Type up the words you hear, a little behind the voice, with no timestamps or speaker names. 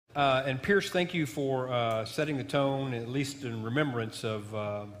And Pierce, thank you for setting the tone, at least in remembrance of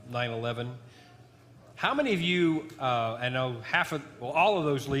 9/11. How many of you, I know all of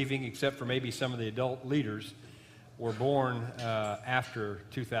those leaving, except for maybe some of the adult leaders, were born after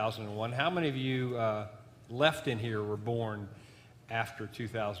 2001. How many of you left in here were born after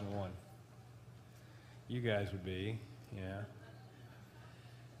 2001? You guys would be, yeah.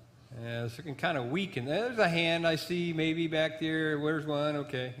 It's looking kind of weak, and there's a hand I see maybe back there. Where's one?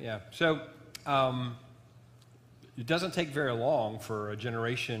 Okay, yeah. So it doesn't take very long for a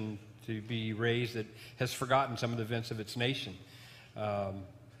generation to be raised that has forgotten some of the events of its nation.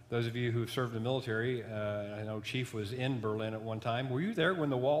 Those of you who have served in the military, I know Chief was in Berlin at one time. Were you there when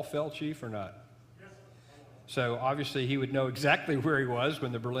the wall fell, Chief, or not? Yes. So obviously he would know exactly where he was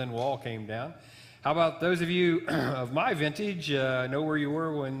when the Berlin Wall came down. How about those of you of my vintage know where you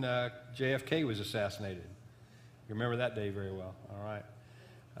were when JFK was assassinated? You remember that day very well. All right.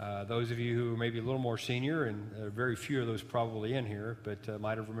 Those of you who are maybe a little more senior, and very few of those probably in here, but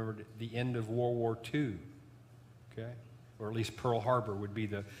might have remembered the end of World War II. Okay, or at least Pearl Harbor would be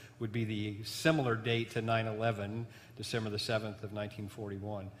the similar date to 9/11, December the 7th of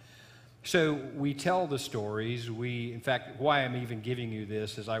 1941. So we tell the stories. In fact, why I'm even giving you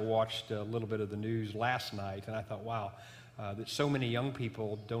this is I watched a little bit of the news last night, and I thought, wow, that so many young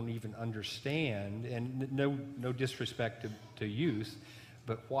people don't even understand, and no disrespect to youth,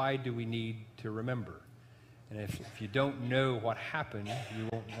 but why do we need to remember? And if you don't know what happened, you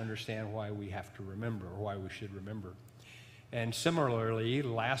won't understand why we have to remember, or why we should remember. And similarly,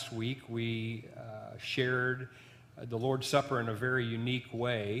 last week we shared the Lord's Supper in a very unique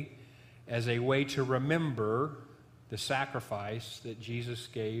way, as a way to remember the sacrifice that Jesus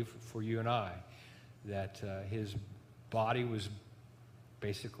gave for you and I, that his body was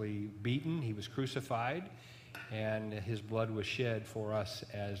basically beaten, he was crucified, and his blood was shed for us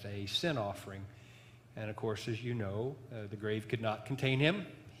as a sin offering. And of course, as you know, the grave could not contain him.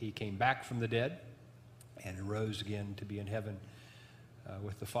 He came back from the dead and arose again to be in heaven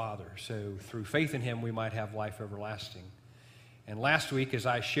with the Father. So through faith in him, we might have life everlasting. And last week, as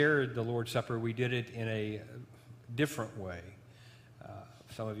I shared the Lord's Supper, we did it in a different way.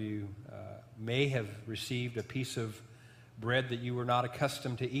 Some of you may have received a piece of bread that you were not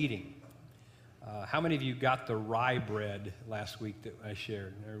accustomed to eating. How many of you got the rye bread last week that I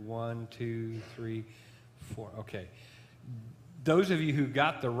shared? There, 1, 2, 3, 4. Okay. Those of you who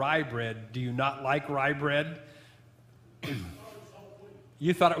got the rye bread, do you not like rye bread?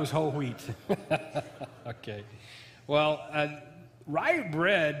 You thought it was whole wheat. Okay. Well, rye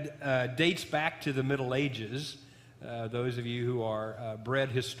bread dates back to the Middle Ages. Those of you who are bread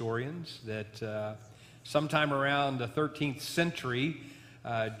historians, that sometime around the 13th century,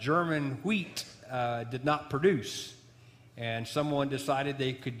 German wheat did not produce. And someone decided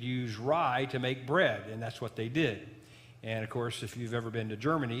they could use rye to make bread, and that's what they did. And of course, if you've ever been to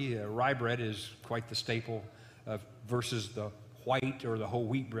Germany, rye bread is quite the staple versus the white or the whole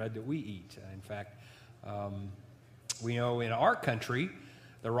wheat bread that we eat. In fact, we know in our country,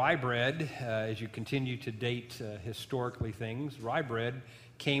 the rye bread, as you continue to date historically things, rye bread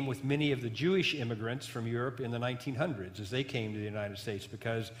came with many of the Jewish immigrants from Europe in the 1900s as they came to the United States,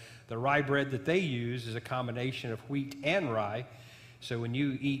 because the rye bread that they use is a combination of wheat and rye. So when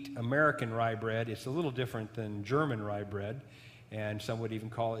you eat American rye bread, it's a little different than German rye bread, and some would even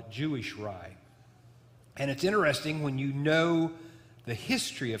call it Jewish rye. And it's interesting, when you know the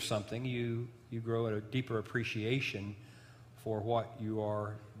history of something, you grow a deeper appreciation for what you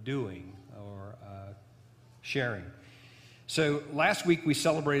are doing or sharing. So last week we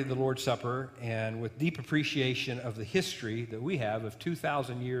celebrated the Lord's Supper, and with deep appreciation of the history that we have of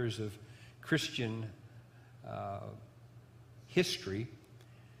 2,000 years of Christian history,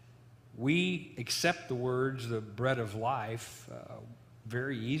 we accept the words, the bread of life,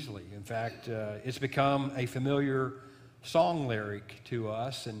 very easily. In fact, it's become a familiar song lyric to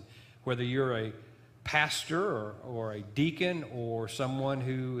us, and whether you're a pastor or a deacon or someone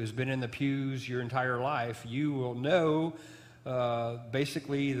who has been in the pews your entire life, you will know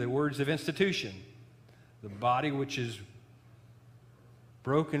basically the words of institution. The body which is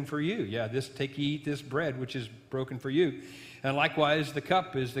broken for you. Yeah, take ye, eat this bread which is broken for you. And likewise, the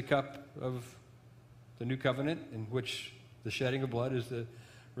cup is the cup of the new covenant, in which the shedding of blood is the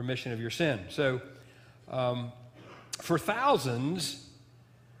remission of your sin. So for thousands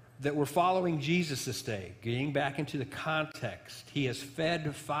that were following Jesus this day, getting back into the context, he has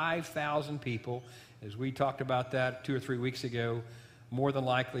fed 5,000 people. As we talked about that 2 or 3 weeks ago, more than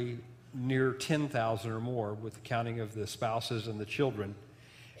likely near 10,000 or more, with the counting of the spouses and the children.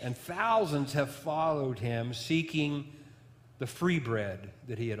 And thousands have followed him, seeking the free bread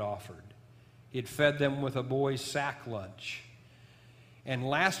that he had offered. He had fed them with a boy's sack lunch. And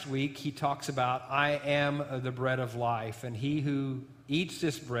last week, he talks about, I am the bread of life, and he who eats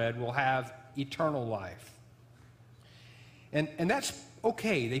this bread will have eternal life. And that's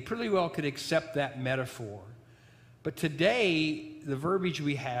okay. They pretty well could accept that metaphor. But today, the verbiage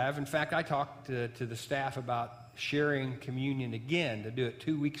we have, in fact, I talked to the staff about sharing communion again, to do it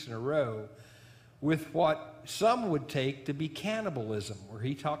 2 weeks in a row, with what some would take to be cannibalism, where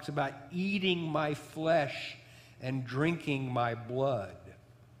he talks about eating my flesh and drinking my blood.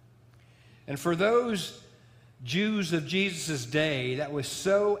 And for those Jews of Jesus' day, that was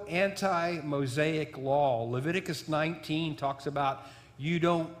so anti-Mosaic law. Leviticus 19 talks about you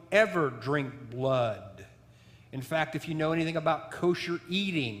don't ever drink blood. In fact, if you know anything about kosher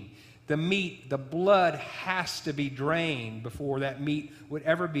eating, the meat, the blood has to be drained before that meat would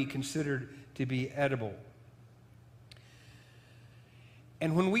ever be considered to be edible.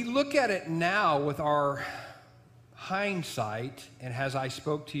 And when we look at it now with our hindsight, and as I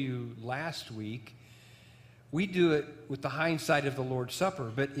spoke to you last week, we do it with the hindsight of the Lord's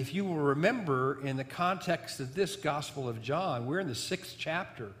Supper. But if you will remember, in the context of this Gospel of John, we're in the 6th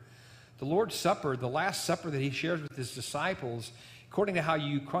chapter. The Lord's Supper, the Last Supper that he shares with his disciples, according to how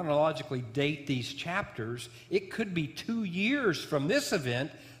you chronologically date these chapters, it could be 2 years from this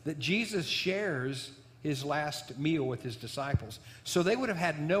event that Jesus shares his last meal with his disciples. So they would have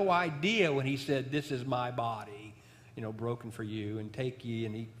had no idea when he said, this is my body, broken for you, and take ye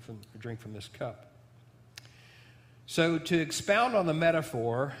and drink from this cup. So to expound on the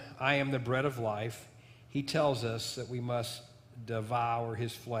metaphor, I am the bread of life, he tells us that we must devour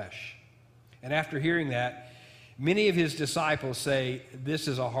his flesh. And after hearing that, many of his disciples say, this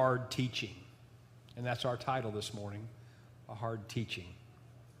is a hard teaching. And that's our title this morning, a hard teaching.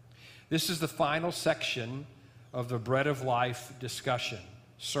 This is the final section of the bread of life discussion,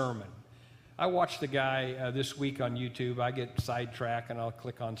 sermon. I watched the guy this week on YouTube. I get sidetracked and I'll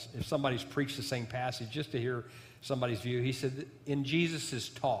click on, if somebody's preached the same passage, just to hear somebody's view. He said, in Jesus'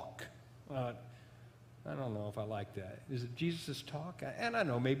 talk. I don't know if I like that. Is it Jesus' talk? And I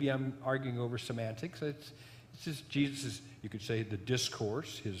know, maybe I'm arguing over semantics. It's just Jesus', you could say, the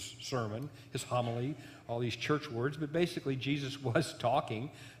discourse, his sermon, his homily, all these church words. But basically, Jesus was talking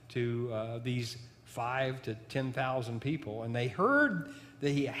to these 5,000 to 10,000 people. And they heard that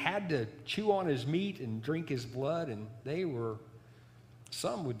he had to chew on his meat and drink his blood. And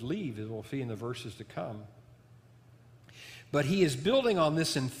some would leave, as we'll see in the verses to come. But he is building on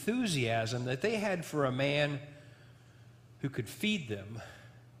this enthusiasm that they had for a man who could feed them,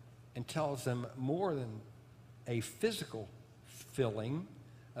 and tells them more than a physical filling,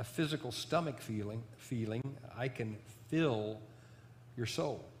 a physical stomach feeling, I can fill your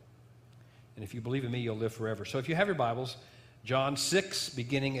soul. And if you believe in me, you'll live forever. So if you have your Bibles, John 6,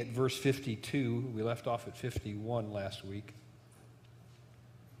 beginning at verse 52. We left off at 51 last week.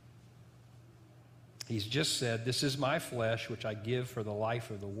 He's just said, this is my flesh, which I give for the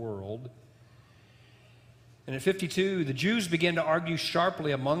life of the world. And at 52, the Jews began to argue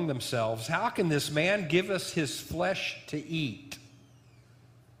sharply among themselves, how can this man give us his flesh to eat?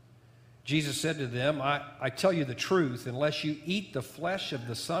 Jesus said to them, I tell you the truth, unless you eat the flesh of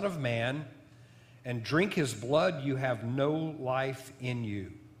the Son of Man and drink his blood, you have no life in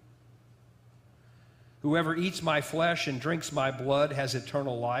you. Whoever eats my flesh and drinks my blood has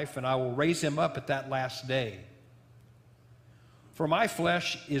eternal life, and I will raise him up at that last day. For my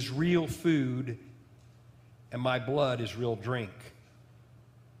flesh is real food, and my blood is real drink.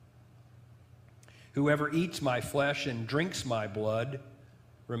 Whoever eats my flesh and drinks my blood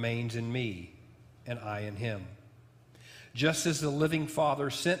remains in me, and I in him. Just as the living Father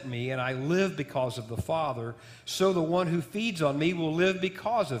sent me, and I live because of the Father, so the one who feeds on me will live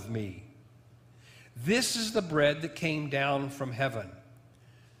because of me. This is the bread that came down from heaven.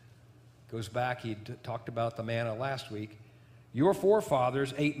 Goes back, he talked about the manna last week. Your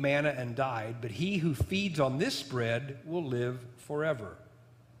forefathers ate manna and died, but he who feeds on this bread will live forever.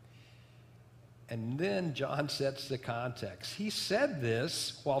 And then John sets the context. He said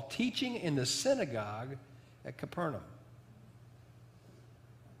this while teaching in the synagogue at Capernaum.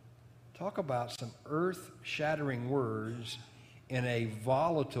 Talk about some earth-shattering words in a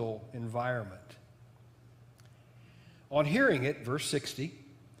volatile environment. On hearing it, verse 60,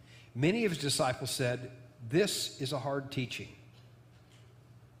 many of his disciples said, this is a hard teaching.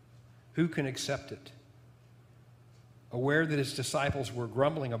 Who can accept it? Aware that his disciples were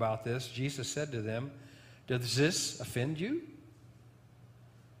grumbling about this, Jesus said to them, does this offend you?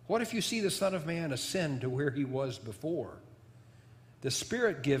 What if you see the Son of Man ascend to where he was before? The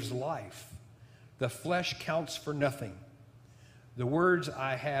Spirit gives life. The flesh counts for nothing. The words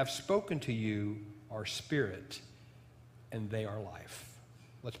I have spoken to you are spirit, and they are life.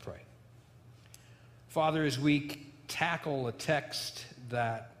 Let's pray. Father, as we tackle a text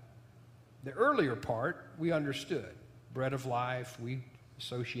that the earlier part we understood, bread of life, we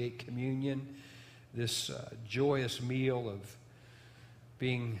associate communion, this joyous meal of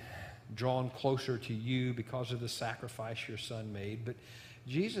being drawn closer to you because of the sacrifice your son made. But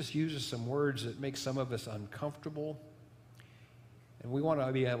Jesus uses some words that make some of us uncomfortable, and we want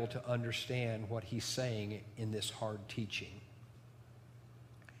to be able to understand what he's saying in this hard teaching.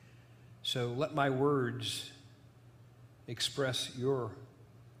 So let my words express your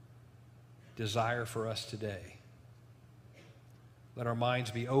desire for us today. Let our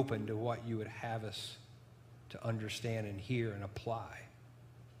minds be open to what you would have us to understand and hear and apply.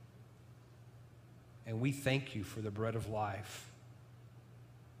 And we thank you for the bread of life,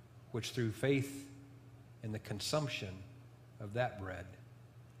 which through faith in the consumption of that bread,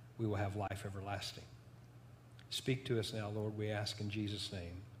 we will have life everlasting. Speak to us now, Lord, we ask in Jesus'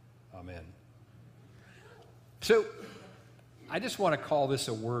 name. Amen. So, I just want to call this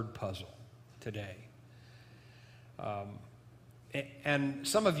a word puzzle today. And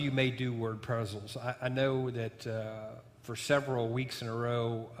some of you may do word puzzles. I know that for several weeks in a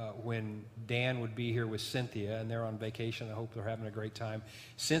row, when Dan would be here with Cynthia, and they're on vacation, I hope they're having a great time,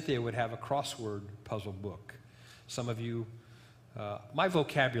 Cynthia would have a crossword puzzle book. Some of you, my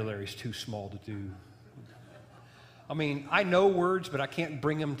vocabulary is too small to do. I mean, I know words, but I can't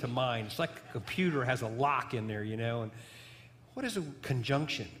bring them to mind. It's like a computer has a lock in there, you know. And what is a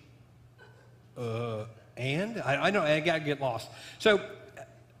conjunction? And? I know, I got to get lost. So,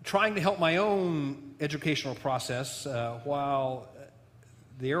 trying to help my own educational process while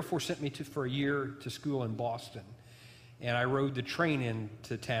the Air Force sent me for a year to school in Boston. And I rode the train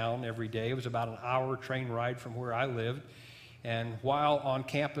into town every day. It was about an hour train ride from where I lived. And while on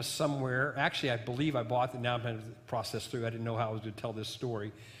campus somewhere, actually I believe I bought it, now I'm going to process through, I didn't know how I was going to tell this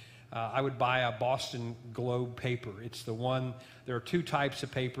story. I would buy a Boston Globe paper. It's the one, there are two types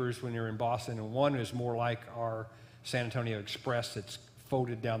of papers when you're in Boston, and one is more like our San Antonio Express that's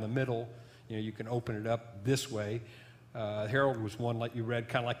folded down the middle. You know, you can open it up this way. Herald was one like you read,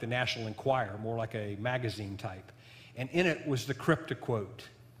 kind of like the National Enquirer, more like a magazine type. And in it was the cryptoquote.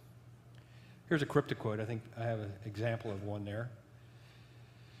 Here's a cryptoquote. I think I have an example of one there.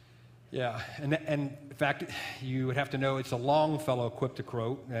 Yeah, and in fact, you would have to know it's a Longfellow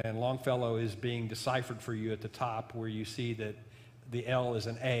cryptoquote, and Longfellow is being deciphered for you at the top, where you see that the L is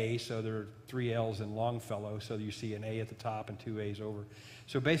an A, so there are 3 L's in Longfellow, so you see an A at the top and 2 A's over.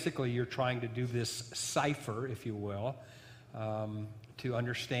 So basically, you're trying to do this cipher, if you will, to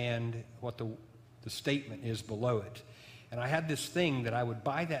understand what the statement is below it. And I had this thing that I would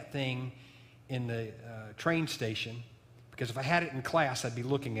buy that thing in the train station, because if I had it in class, I'd be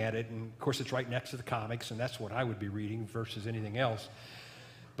looking at it, and of course it's right next to the comics, and that's what I would be reading versus anything else.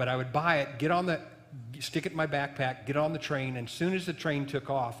 But I would buy it, stick it in my backpack, get on the train, and as soon as the train took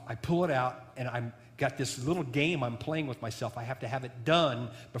off, I pull it out, and I've got this little game I'm playing with myself. I have to have it done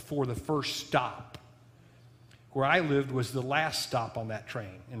before the first stop. Where I lived was the last stop on that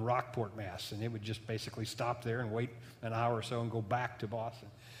train in Rockport, Mass., and it would just basically stop there and wait an hour or so and go back to Boston.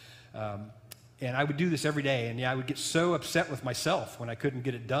 And I would do this every day, and yeah, I would get so upset with myself when I couldn't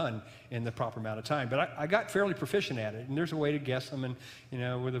get it done in the proper amount of time. But I got fairly proficient at it, and there's a way to guess them, and you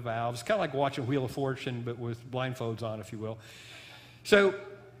know, with the valves, kind of like watching Wheel of Fortune, but with blindfolds on, if you will. So,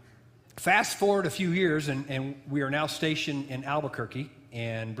 fast forward a few years, and we are now stationed in Albuquerque,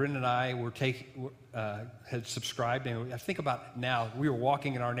 and Brenda and I had subscribed, and I think about now, we were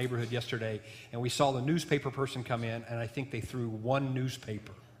walking in our neighborhood yesterday, and we saw the newspaper person come in, and I think they threw one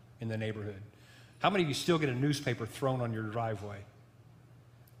newspaper in the neighborhood. How many of you still get a newspaper thrown on your driveway?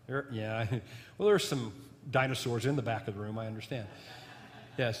 Yeah. Well, there's some dinosaurs in the back of the room, I understand.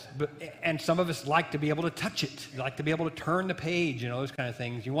 Yes, and some of us like to be able to touch it, like to be able to turn the page, you know, those kind of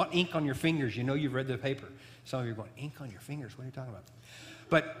things. You want ink on your fingers, you know you've read the paper. Some of you are going, ink on your fingers, what are you talking about?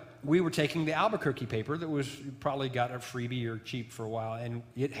 But we were taking the Albuquerque paper that was probably got a freebie or cheap for a while, and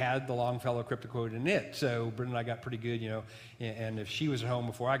it had the Longfellow cryptoquote in it. So Brenda and I got pretty good, you know, and if she was at home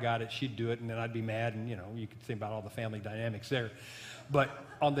before I got it, she'd do it, and then I'd be mad, and, you know, you could think about all the family dynamics there. But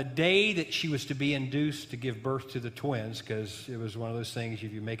on the day that she was to be induced to give birth to the twins, because it was one of those things,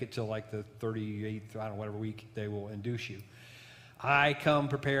 if you make it till like the 38th, I don't know, whatever week, they will induce you. I come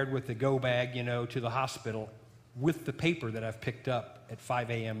prepared with the go bag, you know, to the hospital with the paper that I've picked up at 5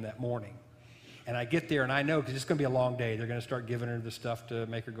 a.m. that morning. And I get there, and I know, because it's going to be a long day, they're going to start giving her the stuff to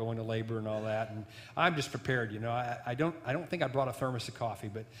make her go into labor and all that. And I'm just prepared, you know. I don't think I brought a thermos of coffee,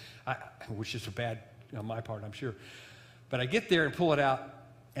 but which is bad on my part, I'm sure. But I get there and pull it out,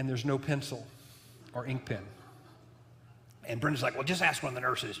 and there's no pencil or ink pen. And Brenda's like, well, just ask one of the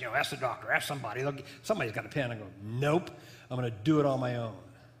nurses, ask the doctor, ask somebody. Somebody's got a pen. I go, nope, I'm going to do it on my own.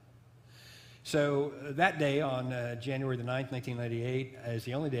 So that day on January the 9th, 1998, is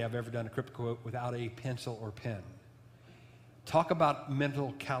the only day I've ever done a cryptic quote without a pencil or pen. Talk about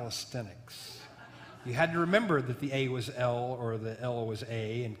mental calisthenics. You had to remember that the A was L or the L was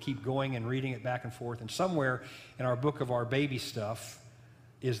A and keep going and reading it back and forth. And somewhere in our book of our baby stuff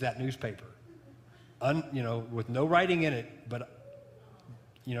is that newspaper. With no writing in it, but,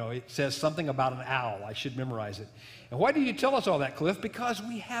 it says something about an owl. I should memorize it. And why do you tell us all that, Cliff? Because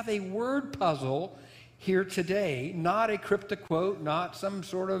we have a word puzzle here today, not a cryptic quote, not some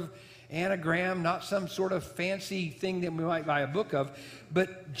sort of anagram, not some sort of fancy thing that we might buy a book of,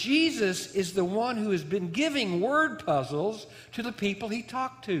 but Jesus is the one who has been giving word puzzles to the people he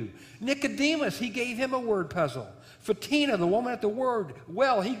talked to. Nicodemus, he gave him a word puzzle. Fatina, the woman at the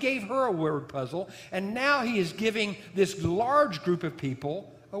well, he gave her a word puzzle, and now he is giving this large group of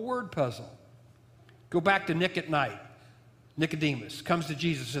people a word puzzle. Go back to Nick at night. Nicodemus comes to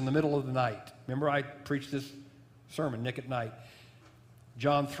Jesus in the middle of the night. Remember I preached this sermon, Nick at night.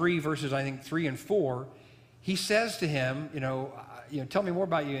 John 3, verses, I think, 3 and 4, he says to him, tell me more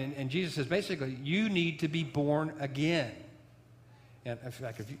about you. And Jesus says, basically, you need to be born again. And in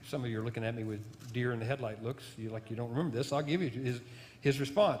fact, if some of you are looking at me with deer in the headlight looks, you don't remember this, I'll give you his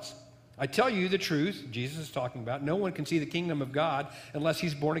response. I tell you the truth, Jesus is talking about, no one can see the kingdom of God unless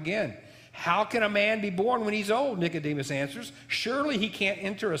he's born again. How can a man be born when he's old? Nicodemus answers. Surely he can't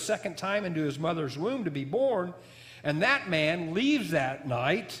enter a second time into his mother's womb to be born. And that man leaves that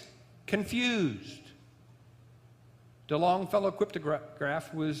night confused. The Longfellow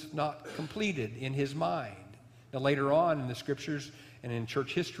cryptograph was not completed in his mind. Now later on in the scriptures and in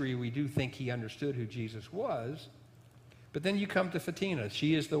church history, we do think he understood who Jesus was. But then you come to Fatina.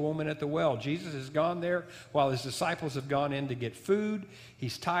 She is the woman at the well. Jesus has gone there while his disciples have gone in to get food.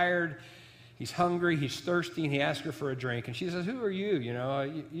 He's tired. He's hungry, he's thirsty, and he asks her for a drink. And she says, who are you?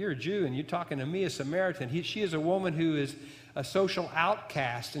 You're a Jew, and you're talking to me, a Samaritan. She is a woman who is a social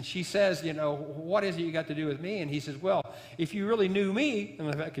outcast. And she says, what is it you got to do with me? And he says, well, if you really knew me, and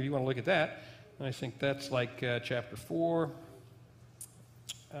in fact, if you want to look at that, I think that's like chapter 4.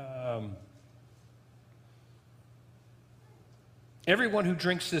 Everyone who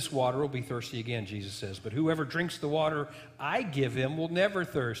drinks this water will be thirsty again, Jesus says. But whoever drinks the water I give him will never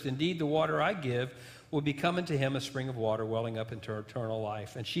thirst. Indeed, the water I give will become into him a spring of water welling up into eternal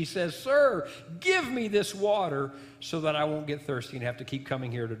life. And she says, sir, give me this water so that I won't get thirsty and have to keep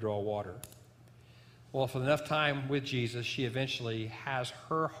coming here to draw water. Well, for enough time with Jesus, she eventually has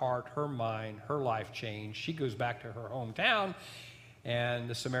her heart, her mind, her life changed. She goes back to her hometown, and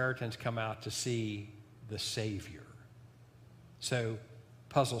the Samaritans come out to see the Savior. So,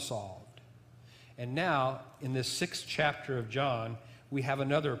 puzzle solved. And now, in this 6th chapter of John, we have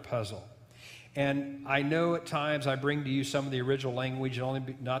another puzzle. And I know at times I bring to you some of the original language,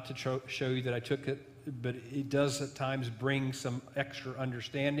 not to show you that I took it, but it does at times bring some extra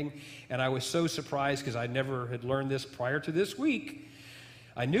understanding. And I was so surprised because I never had learned this prior to this week.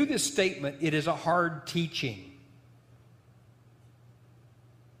 I knew this statement, it is a hard teaching.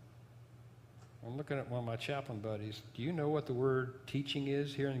 I'm looking at one of my chaplain buddies. Do you know what the word teaching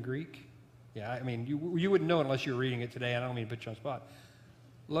is here in Greek? Yeah, I mean, you wouldn't know unless you were reading it today. I don't mean to put you on the spot.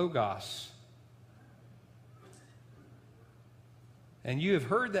 Logos. And you have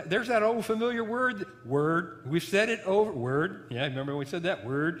heard that. There's that old familiar word. Word. We've said it over. Word. Yeah, remember when we said that?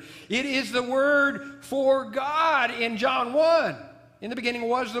 Word. It is the word for God in John 1. In the beginning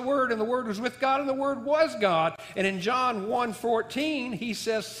was the Word, and the Word was with God, and the Word was God. And in John 1:14, he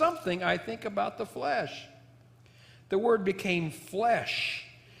says something, I think, about the flesh. The Word became flesh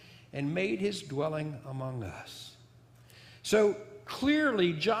and made his dwelling among us. So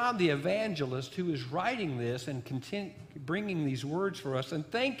clearly, John the evangelist, who is writing this and bringing these words for us, and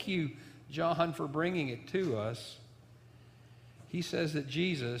thank you, John, for bringing it to us, he says that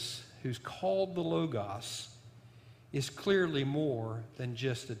Jesus, who's called the Logos, is clearly more than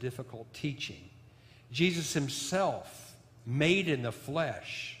just a difficult teaching. Jesus himself, made in the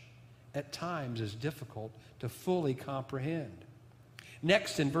flesh, at times is difficult to fully comprehend.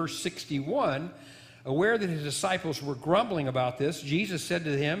 Next, in verse 61, aware that his disciples were grumbling about this, Jesus said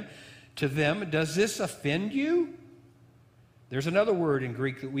to them, does this offend you? There's another word in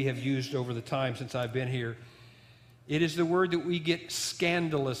Greek that we have used over the time since I've been here. It is the word that we get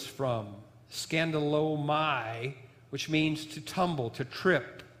scandalous from, scandalomai, which means to tumble, to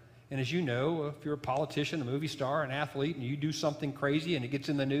trip. And as you know, if you're a politician, a movie star, an athlete, and you do something crazy and it gets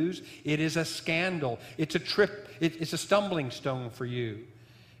in the news, it is a scandal. It's a trip. It's a stumbling stone for you.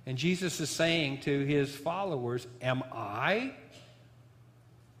 And Jesus is saying to his followers, am I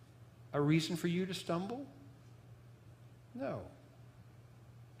a reason for you to stumble? No.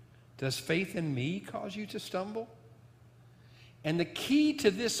 Does faith in me cause you to stumble? And the key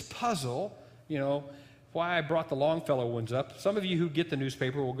to this puzzle, why I brought the Longfellow ones up, some of you who get the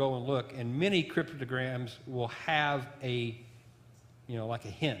newspaper will go and look, and many cryptograms will have like a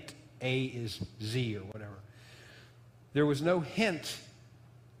hint. A is Z or whatever. There was no hint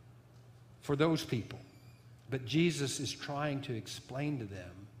for those people, but Jesus is trying to explain to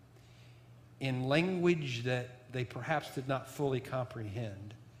them in language that they perhaps did not fully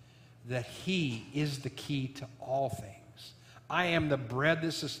comprehend that he is the key to all things. I am the bread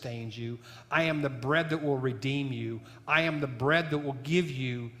that sustains you. I am the bread that will redeem you. I am the bread that will give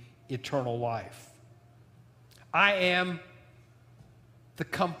you eternal life. I am the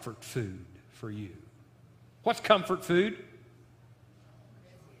comfort food for you. What's comfort food?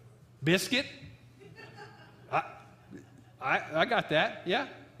 Biscuit? I got that. Yeah.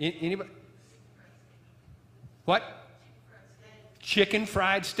 Anybody? What? Chicken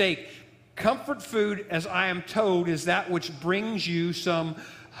fried steak. Comfort food, as I am told, is that which brings you some,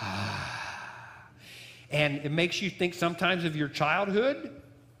 and it makes you think sometimes of your childhood.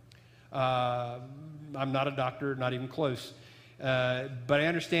 I'm not a doctor, not even close. But I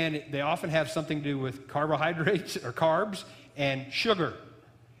understand they often have something to do with carbohydrates or carbs and sugar.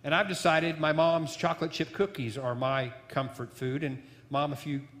 And I've decided my mom's chocolate chip cookies are my comfort food. And Mom, if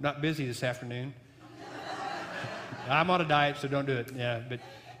you're not busy this afternoon, I'm on a diet, so don't do it. Yeah, but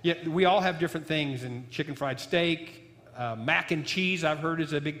yeah, we all have different things. And chicken fried steak, mac and cheese, I've heard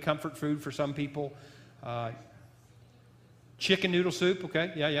is a big comfort food for some people. Chicken noodle soup,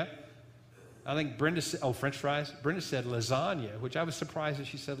 okay, yeah. I think Brenda said, French fries. Brenda said lasagna, which I was surprised that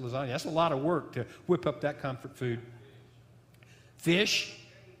she said lasagna. That's a lot of work to whip up that comfort food. Fish,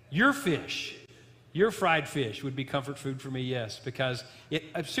 your fried fish would be comfort food for me, yes, because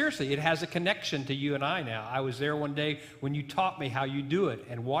seriously, it has a connection to you and I now. I was there one day when you taught me how you do it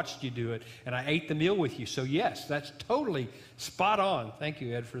and watched you do it, and I ate the meal with you. So yes, that's totally spot on. Thank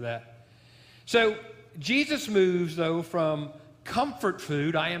you, Ed, for that. So Jesus moves, though, from comfort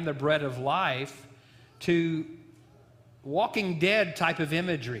food, I am the bread of life, to Walking Dead type of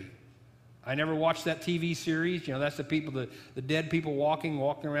imagery. I never watched that TV series. That's the people, the dead people walking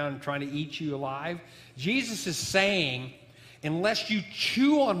around and trying to eat you alive. Jesus is saying, unless you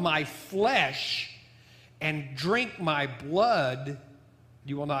chew on my flesh and drink my blood,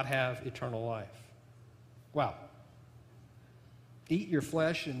 you will not have eternal life. Wow. Eat your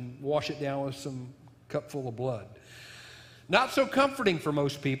flesh and wash it down with some cup full of blood. Not so comforting for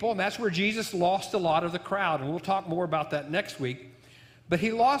most people, and that's where Jesus lost a lot of the crowd, and we'll talk more about that next week. But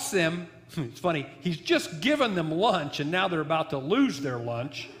he lost them. It's funny, he's just given them lunch, and now they're about to lose their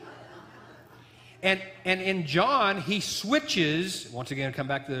lunch. And in John, he switches, once again, come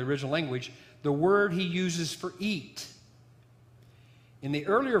back to the original language, the word he uses for eat. In the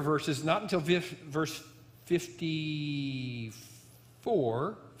earlier verses, not until verse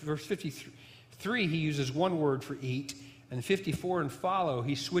 54, verse 53, he uses one word for eat. And 54 and follow,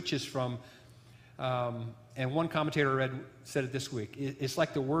 he switches from, and one commentator said it this week, it's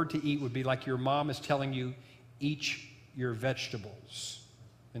like the word to eat would be like your mom is telling you, eat your vegetables.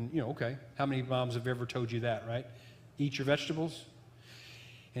 And, okay, how many moms have ever told you that, right? Eat your vegetables?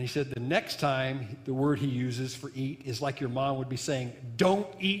 And he said the next time the word he uses for eat is like your mom would be saying, don't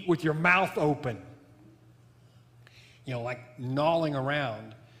eat with your mouth open. Like gnawing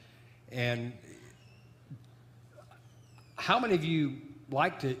around. And how many of you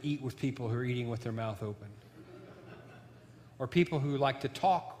like to eat with people who are eating with their mouth open? Or people who like to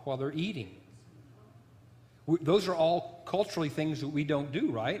talk while they're eating? Those are all culturally things that we don't do,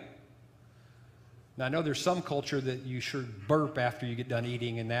 right? Now, I know there's some culture that you should burp after you get done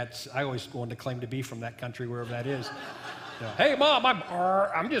eating, and I always want to claim to be from that country, wherever that is. Hey, Mom,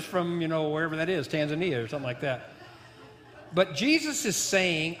 I'm just from, wherever that is, Tanzania or something like that. But Jesus is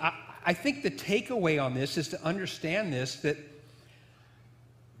saying, I think the takeaway on this is to understand this, that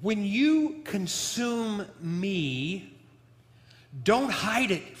when you consume me, don't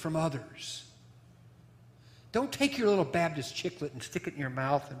hide it from others. Don't take your little Baptist chiclet and stick it in your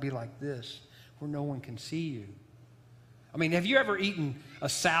mouth and be like this, where no one can see you. I mean, have you ever eaten a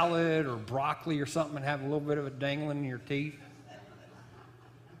salad or broccoli or something and have a little bit of it dangling in your teeth?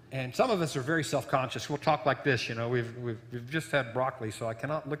 And some of us are very self-conscious. We'll talk like this, we've just had broccoli, so I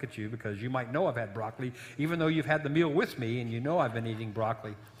cannot look at you because you might know I've had broccoli, even though you've had the meal with me and you know I've been eating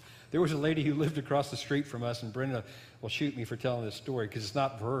broccoli. There was a lady who lived across the street from us, and Brenda will shoot me for telling this story because it's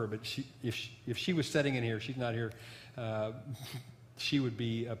not for her, but if she was sitting in here, she's not here, she would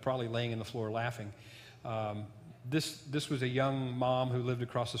be probably laying on the floor laughing. This was a young mom who lived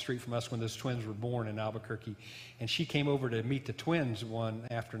across the street from us when those twins were born in Albuquerque. And she came over to meet the twins one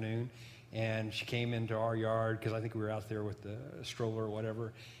afternoon. And she came into our yard because I think we were out there with the stroller or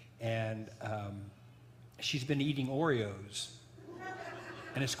whatever. And she's been eating Oreos.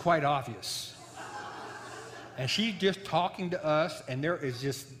 And it's quite obvious. And she's just talking to us. And there is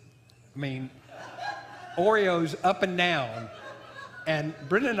just, Oreos up and down. And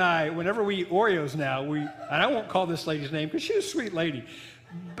Brenda and I, whenever we eat Oreos now, and I won't call this lady's name because she's a sweet lady,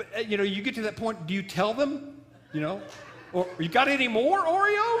 but you get to that point, do you tell them, or you got any more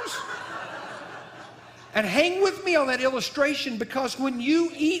Oreos? And hang with me on that illustration, because when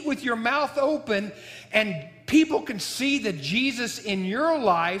you eat with your mouth open and people can see the Jesus in your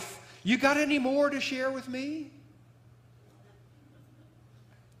life, you got any more to share with me?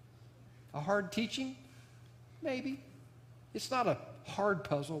 A hard teaching? Maybe. It's not a hard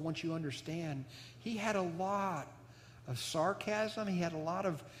puzzle once you understand. He had a lot of sarcasm. He had a lot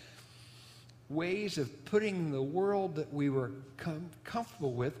of ways of putting the world that we were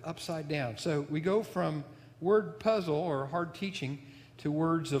comfortable with upside down. So we go from word puzzle or hard teaching to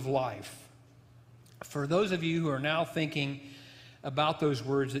words of life. For those of you who are now thinking about those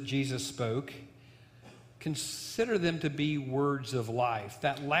words that Jesus spoke, consider them to be words of life.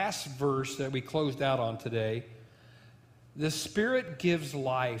 That last verse that we closed out on today, the Spirit gives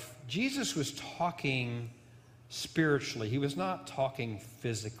life. Jesus was talking spiritually. He was not talking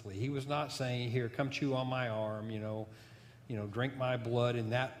physically. He was not saying, here, come chew on my arm, drink my blood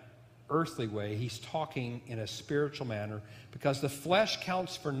in that earthly way. He's talking in a spiritual manner, because the flesh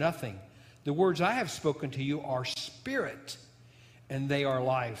counts for nothing. The words I have spoken to you are spirit, and they are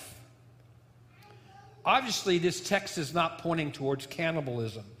life. Obviously, this text is not pointing towards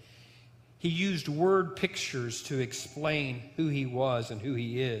cannibalism. He used word pictures to explain who he was and who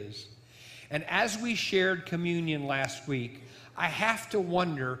he is. And as we shared communion last week, I have to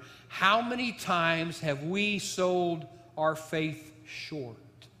wonder, how many times have we sold our faith short?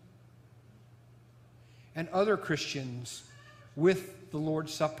 And other Christians, with the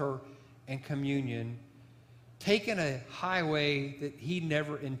Lord's Supper and communion, taken a highway that he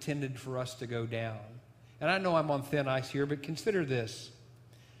never intended for us to go down. And I know I'm on thin ice here, but consider this.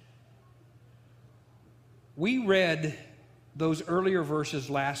 We read those earlier verses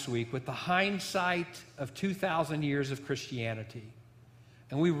last week with the hindsight of 2,000 years of Christianity.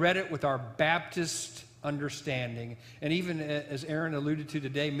 And we read it with our Baptist understanding. And even as Aaron alluded to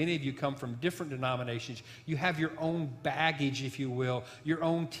today, many of you come from different denominations. You have your own baggage, if you will, your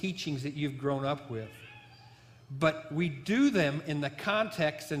own teachings that you've grown up with. But we do them in the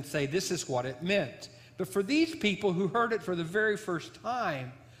context and say, this is what it meant. But for these people who heard it for the very first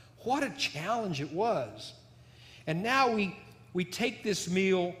time, what a challenge it was. And now we take this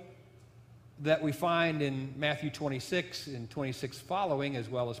meal that we find in Matthew 26 and 26 following, as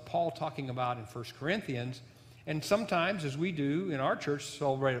well as Paul talking about in 1 Corinthians. And sometimes, as we do in our church,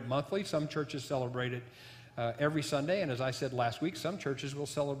 celebrate it monthly. Some churches celebrate it every Sunday. And as I said last week, some churches will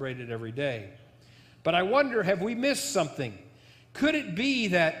celebrate it every day. But I wonder, have we missed something? Could it be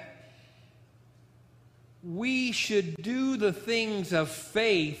that we should do the things of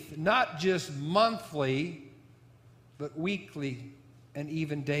faith not just monthly, but weekly and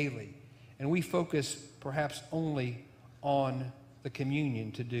even daily? And we focus perhaps only on the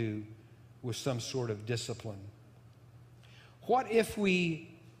communion to do with some sort of discipline. What if we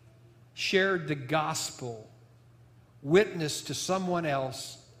shared the gospel, witnessed to someone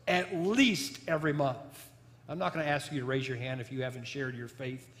else at least every month? I'm not going to ask you to raise your hand if you haven't shared your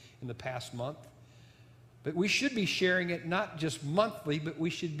faith in the past month. But we should be sharing it not just monthly, but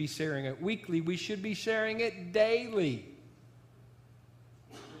we should be sharing it weekly. We should be sharing it daily.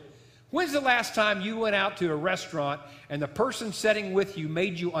 When's the last time you went out to a restaurant and the person sitting with you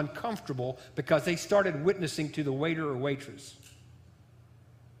made you uncomfortable because they started witnessing to the waiter or waitress?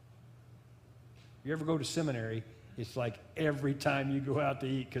 You ever go to seminary, it's like every time you go out to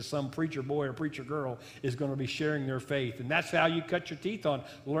eat, because some preacher boy or preacher girl is going to be sharing their faith. And that's how you cut your teeth on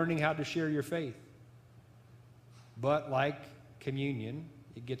learning how to share your faith. But like communion,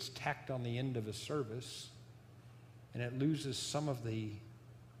 it gets tacked on the end of a service, and it loses some of the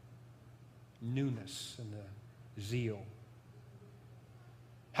newness and the zeal.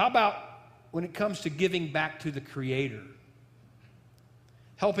 How about when it comes to giving back to the Creator,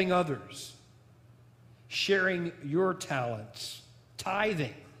 helping others, sharing your talents,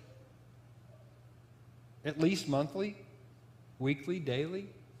 tithing, at least monthly, weekly, daily?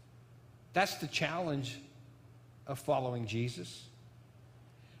 That's the challenge of following Jesus.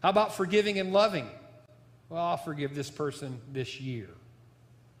 How about forgiving and loving? Well, I'll forgive this person this year.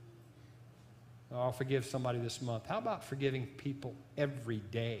 I'll forgive somebody this month. How about forgiving people every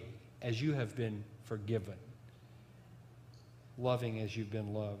day as you have been forgiven? Loving as you've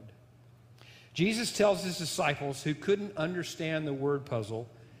been loved. Jesus tells his disciples who couldn't understand the word puzzle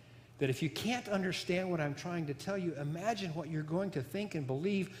that if you can't understand what I'm trying to tell you, imagine what you're going to think and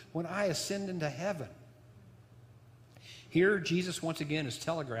believe when I ascend into heaven. Here, Jesus once again is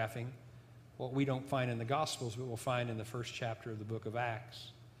telegraphing what we don't find in the Gospels, but we'll find in the first chapter of the book of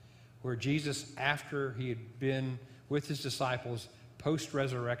Acts, where Jesus, after he had been with his disciples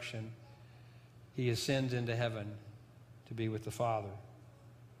post-resurrection, he ascends into heaven to be with the Father.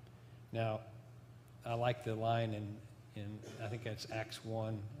 Now, I like the line in I think that's Acts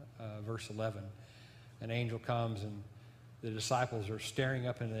 1, verse 11. An angel comes and the disciples are staring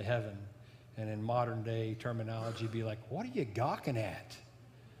up into heaven, and in modern day terminology be like, what are you gawking at?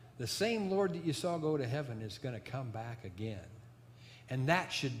 The same Lord that you saw go to heaven is going to come back again. And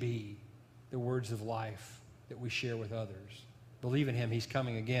that should be the words of life that we share with others. Believe in him, he's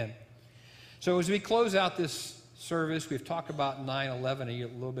coming again. So as we close out this service, we've talked about 9/11 a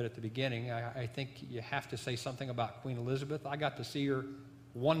little bit at the beginning. I think you have to say something about Queen Elizabeth. I got to see her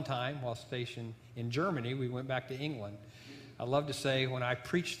one time while stationed in Germany. We went back to England. I love to say when I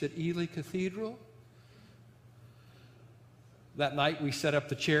preached at Ely Cathedral, that night we set up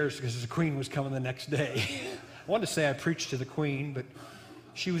the chairs because the Queen was coming the next day. I wanted to say I preached to the Queen, but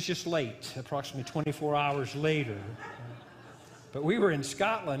she was just late, approximately 24 hours later. But we were in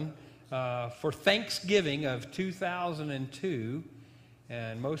Scotland for Thanksgiving of 2002,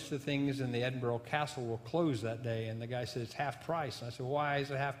 and most of the things in the Edinburgh Castle were closed that day, and the guy said, it's half price. And I said, why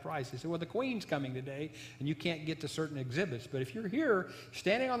is it half price? He said, well, the Queen's coming today, and you can't get to certain exhibits, but if you're here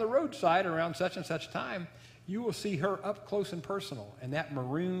standing on the roadside around such and such time, you will see her up close and personal. And that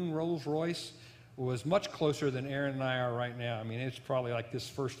maroon Rolls Royce was much closer than Aaron and I are right now. I mean, it's probably like this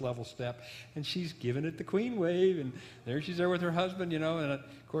first level step, and she's giving it the Queen wave, and there she's there with her husband, and of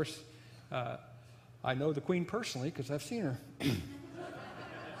course, I know the Queen personally because I've seen her.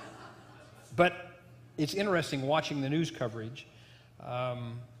 But it's interesting watching the news coverage,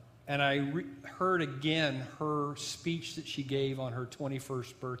 and I heard again her speech that she gave on her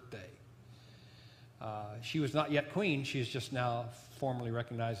 21st birthday. She was not yet Queen. She is just now formally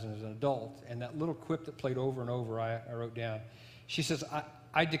recognized as an adult. And that little quip that played over and over, I wrote down. She says,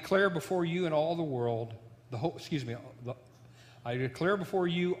 I declare before you and all the world, I declare before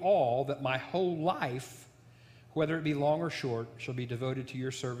you all that my whole life, whether it be long or short, shall be devoted to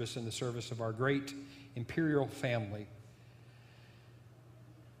your service and the service of our great imperial family.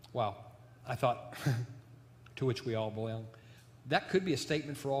 Wow. I thought, to which we all belong. That could be a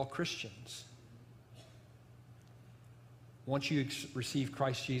statement for all Christians. Once you receive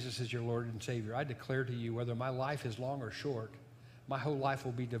Christ Jesus as your Lord and Savior, I declare to you, whether my life is long or short, my whole life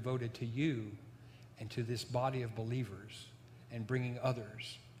will be devoted to you and to this body of believers and bringing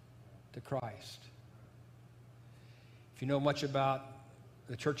others to Christ. If you know much about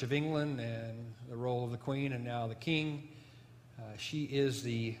the Church of England and the role of the Queen and now the King, she is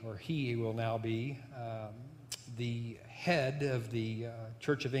he will now be, the head of the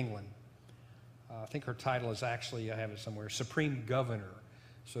Church of England. I think her title is actually, I have it somewhere, Supreme Governor.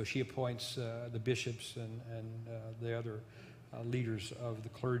 So she appoints the bishops and the other leaders of the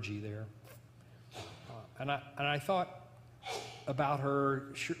clergy there. And I thought about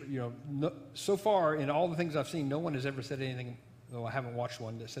her, so far in all the things I've seen, no one has ever said anything, though I haven't watched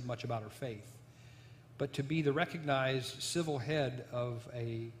one, that said much about her faith. But to be the recognized civil head of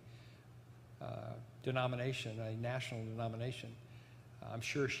a denomination, a national denomination, I'm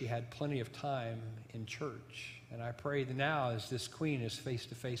sure she had plenty of time in church. And I pray that now, as this Queen is face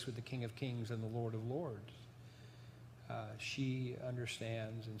to face with the King of Kings and the Lord of Lords, she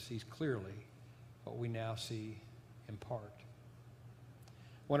understands and sees clearly what we now see in part.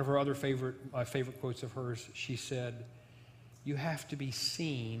 One of her other my favorite quotes of hers, she said, you have to be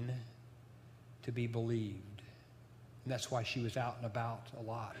seen to be believed. And that's why she was out and about a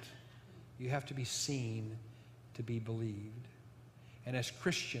lot. You have to be seen to be believed. And as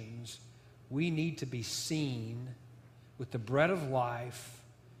Christians, we need to be seen with the bread of life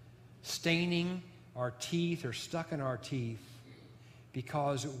staining our teeth or stuck in our teeth,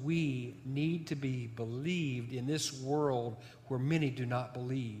 because we need to be believed in this world where many do not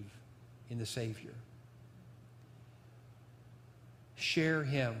believe in the Savior. Share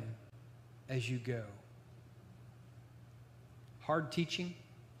him as you go. Hard teaching?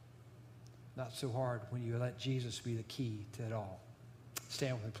 Not so hard when you let Jesus be the key to it all.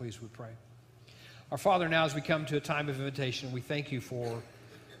 Stand with me, please, we pray. Our Father, now as we come to a time of invitation, we thank you for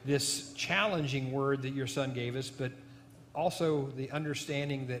this challenging word that your Son gave us, but also the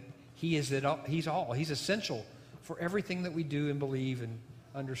understanding that He is it all. He's all. He's essential for everything that we do and believe and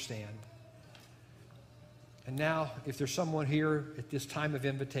understand. And now, if there's someone here at this time of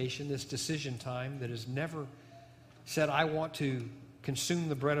invitation, this decision time, that has never said, I want to consume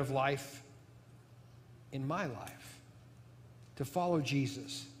the bread of life in my life, to follow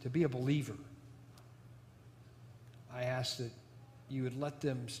Jesus, to be a believer, I ask that you would let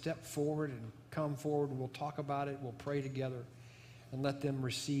them step forward and come forward. We'll talk about it. We'll pray together and let them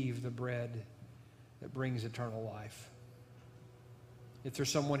receive the bread that brings eternal life. If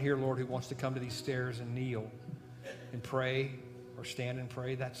there's someone here, Lord, who wants to come to these stairs and kneel and pray or stand and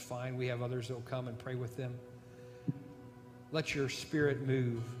pray, that's fine. We have others that will come and pray with them. Let your Spirit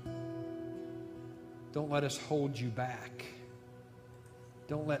move. Don't let us hold you back.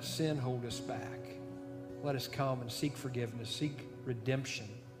 Don't let sin hold us back. Let us come and seek forgiveness, seek redemption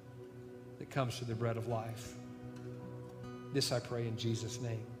that comes through the bread of life. This I pray in Jesus'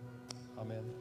 name. Amen.